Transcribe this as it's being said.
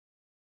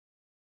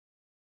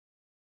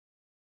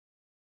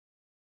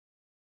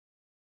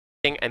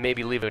and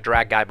maybe leave a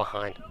drag guy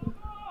behind.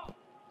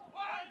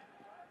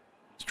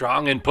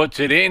 Strong and puts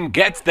it in,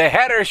 gets the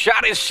header,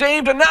 shot is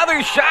saved,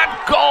 another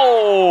shot,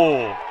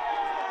 goal!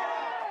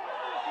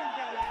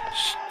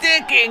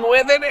 Sticking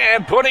with it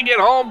and putting it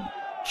home,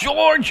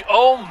 George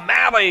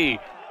O'Malley.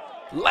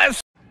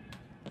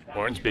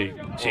 Hornsby,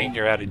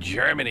 senior out of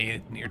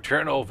Germany, near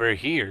turnover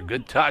here.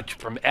 Good touch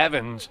from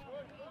Evans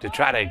to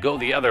try to go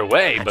the other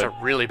way. That's a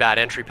really bad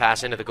entry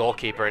pass into the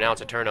goalkeeper, and now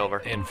it's a turnover.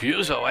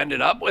 Infuso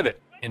ended up with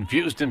it.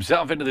 Infused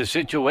himself into the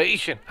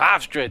situation.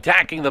 Hofstra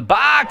attacking the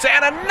box,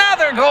 and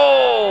another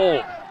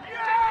goal!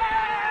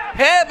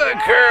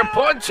 Hebeker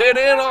puts it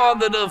in on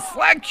the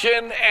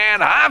deflection,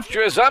 and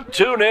Hofstra's up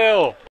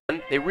 2-0.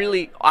 They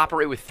really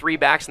operate with 3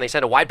 backs, and they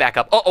send a wide back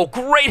up. Uh-oh,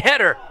 great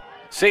header!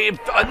 Saved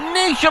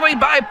initially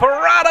by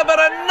Parada, but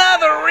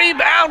another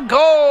rebound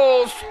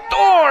goal.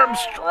 Storm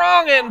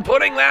Strongen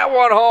putting that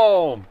one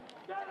home.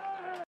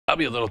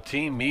 W little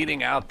team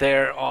meeting out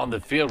there on the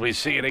field. We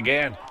see it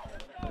again.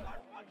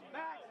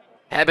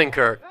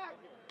 Hebeker,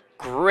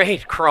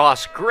 great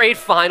cross, great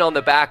find on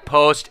the back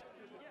post.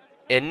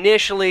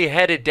 Initially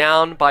headed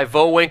down by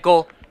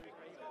Vowinkle,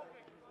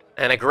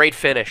 and a great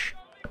finish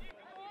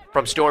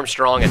from Storm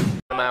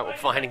Strongen. I'm out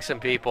finding some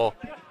people.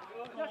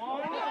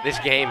 This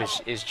game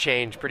is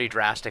changed pretty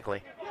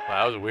drastically. Well,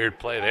 that was a weird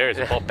play there as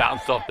the ball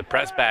bounced off the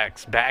press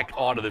backs back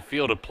onto the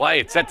field of play.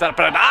 It sets up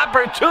an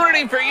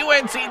opportunity for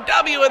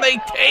UNCW, and they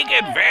take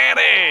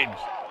advantage.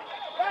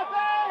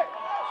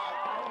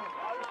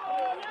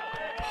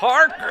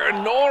 Parker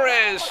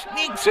Norris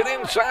sneaks it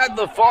inside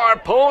the far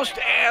post,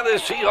 and the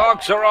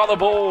Seahawks are on the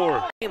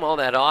board. All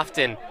that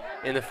often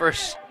in the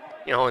first,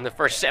 in the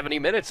first 70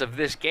 minutes of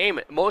this game,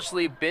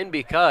 mostly been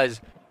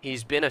because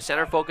he's been a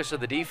center focus of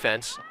the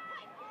defense.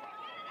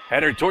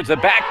 Header towards the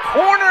back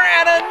corner,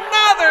 and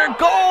another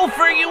goal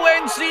for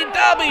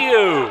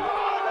UNCW.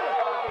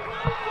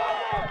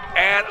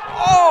 And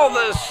all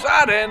of a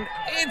sudden,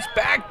 it's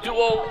back to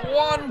a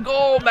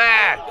 1-goal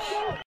match.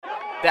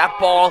 That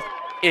ball,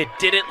 it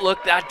didn't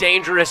look that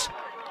dangerous.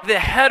 The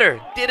header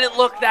didn't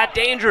look that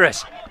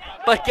dangerous.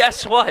 But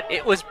guess what?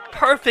 It was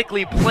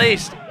perfectly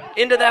placed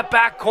into that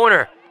back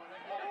corner.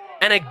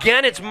 And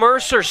again, it's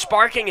Mercer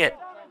sparking it.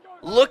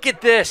 Look at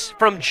this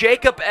from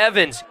Jacob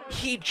Evans.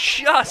 He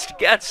just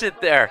gets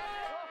it there.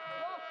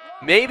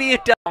 Maybe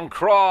it does.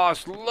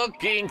 Cross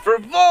looking for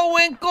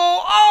Vowinkle.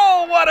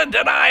 Oh, what a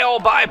denial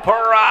by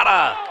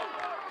Parada.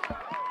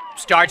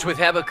 Starts with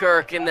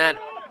Hebeker in that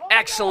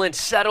excellent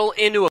settle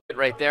into it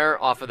right there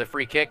off of the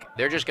free kick.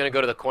 They're just going to go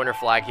to the corner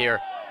flag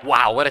here.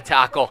 Wow, what a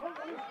tackle.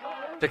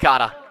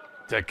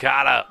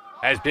 Takata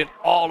has been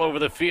all over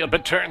the field,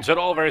 but turns it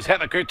over as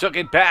Hebeker took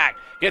it back.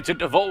 Gets it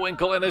to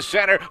Vowinkle in the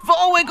center.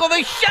 Vowinkle,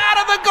 the shot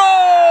of the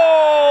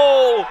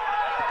goal!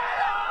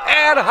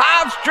 And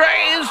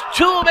Hofstra is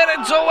 2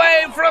 minutes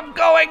away from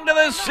going to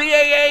the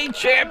CAA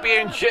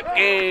championship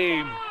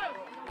game.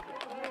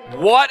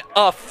 What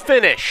a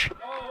finish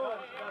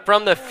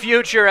from the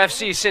future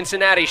FC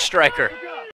Cincinnati striker.